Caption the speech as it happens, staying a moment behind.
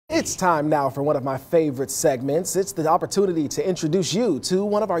It's time now for one of my favorite segments. It's the opportunity to introduce you to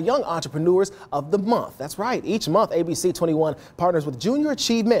one of our Young Entrepreneurs of the Month. That's right. Each month, ABC 21 partners with Junior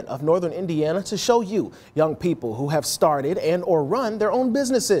Achievement of Northern Indiana to show you young people who have started and or run their own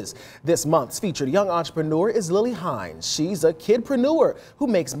businesses. This month's featured young entrepreneur is Lily Hinds. She's a kidpreneur who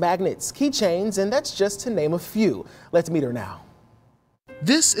makes magnets, keychains, and that's just to name a few. Let's meet her now.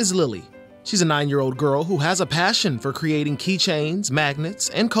 This is Lily. She's a 9-year-old girl who has a passion for creating keychains, magnets,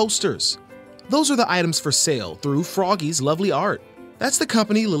 and coasters. Those are the items for sale through Froggy's Lovely Art. That's the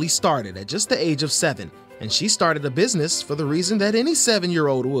company Lily started at just the age of 7, and she started a business for the reason that any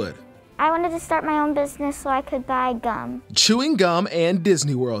 7-year-old would. I wanted to start my own business so I could buy gum. Chewing gum and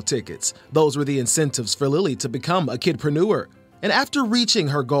Disney World tickets. Those were the incentives for Lily to become a kidpreneur. And after reaching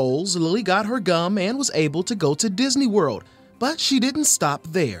her goals, Lily got her gum and was able to go to Disney World. But she didn't stop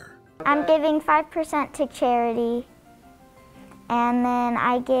there. I'm giving 5% to charity, and then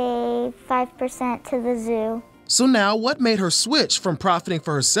I gave 5% to the zoo. So now what made her switch from profiting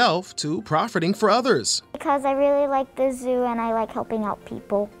for herself to profiting for others? Because I really like the zoo and I like helping out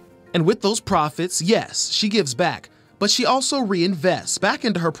people. And with those profits, yes, she gives back, but she also reinvests back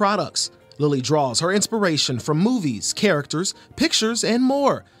into her products. Lily draws her inspiration from movies, characters, pictures, and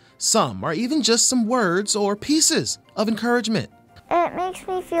more. Some are even just some words or pieces of encouragement. It makes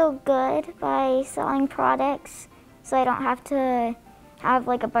me feel good by selling products, so I don't have to have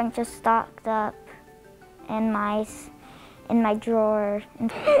like a bunch of stocked up in my drawer.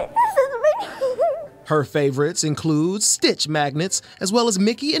 Her favorites include Stitch magnets as well as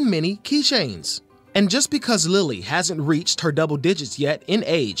Mickey and Minnie keychains. And just because Lily hasn't reached her double digits yet in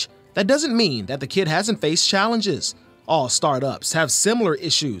age, that doesn't mean that the kid hasn't faced challenges. All startups have similar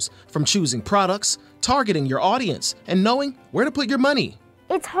issues, from choosing products, targeting your audience, and knowing where to put your money.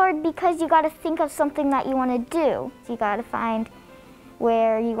 It's hard because you got to think of something that you want to do. So you got to find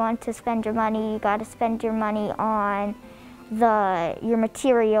where you want to spend your money. You got to spend your money on your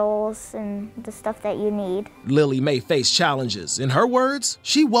materials and the stuff that you need. Lily may face challenges. In her words,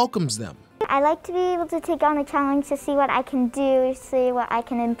 she welcomes them. I like to be able to take on a challenge to see what I can do, see what I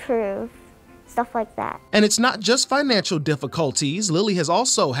can improve. Stuff like that. And it's not just financial difficulties. Lily has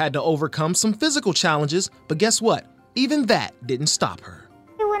also had to overcome some physical challenges, but guess what? Even that didn't stop her.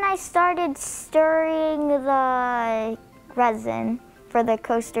 When I started stirring the resin for the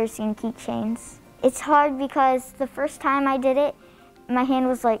coasters and keychains, it's hard because the first time I did it, my hand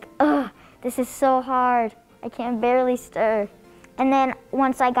was like, ugh, this is so hard. I can barely stir. And then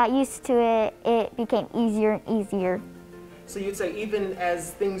once I got used to it, it became easier and easier. So you'd say even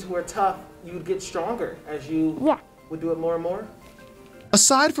as things were tough, you'd get stronger as you would do it more and more?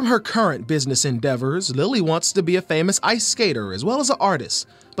 Aside from her current business endeavors, Lily wants to be a famous ice skater as well as an artist.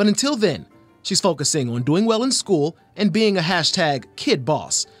 But until then, she's focusing on doing well in school and being a hashtag kid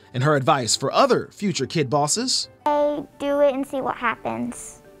boss. And her advice for other future kid bosses? I do it and see what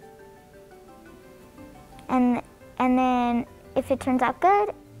happens. And then if it turns out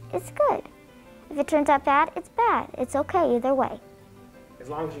good, it's good. If it turns out bad, it's bad. It's okay either way. As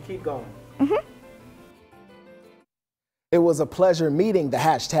long as you keep going. Mm-hmm. It was a pleasure meeting the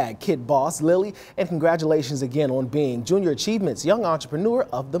hashtag Kid Boss, Lily, and congratulations again on being Junior Achievement's Young Entrepreneur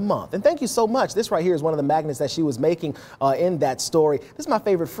of the Month. And thank you so much. This right here is one of the magnets that she was making in that story. This is my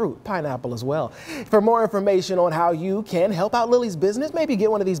favorite fruit, pineapple as well. For more information on how you can help out Lily's business, maybe get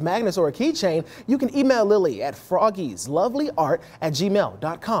one of these magnets or a keychain, you can email Lily at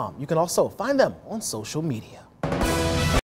froggieslovelyart@gmail.com. You can also find them on social media.